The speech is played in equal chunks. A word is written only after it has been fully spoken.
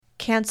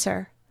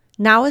Cancer.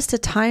 Now is the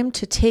time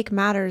to take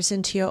matters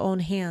into your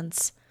own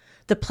hands.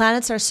 The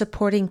planets are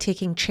supporting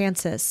taking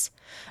chances.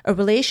 A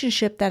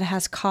relationship that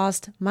has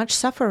caused much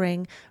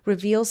suffering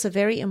reveals a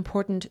very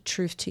important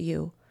truth to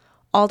you.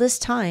 All this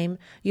time,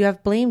 you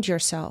have blamed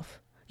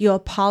yourself. Your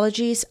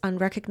apologies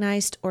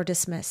unrecognized or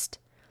dismissed.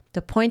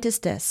 The point is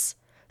this: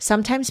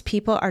 sometimes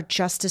people are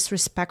just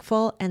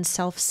disrespectful and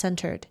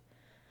self-centered.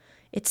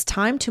 It's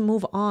time to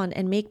move on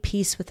and make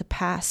peace with the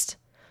past.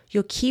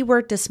 Your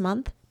keyword this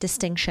month: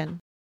 distinction.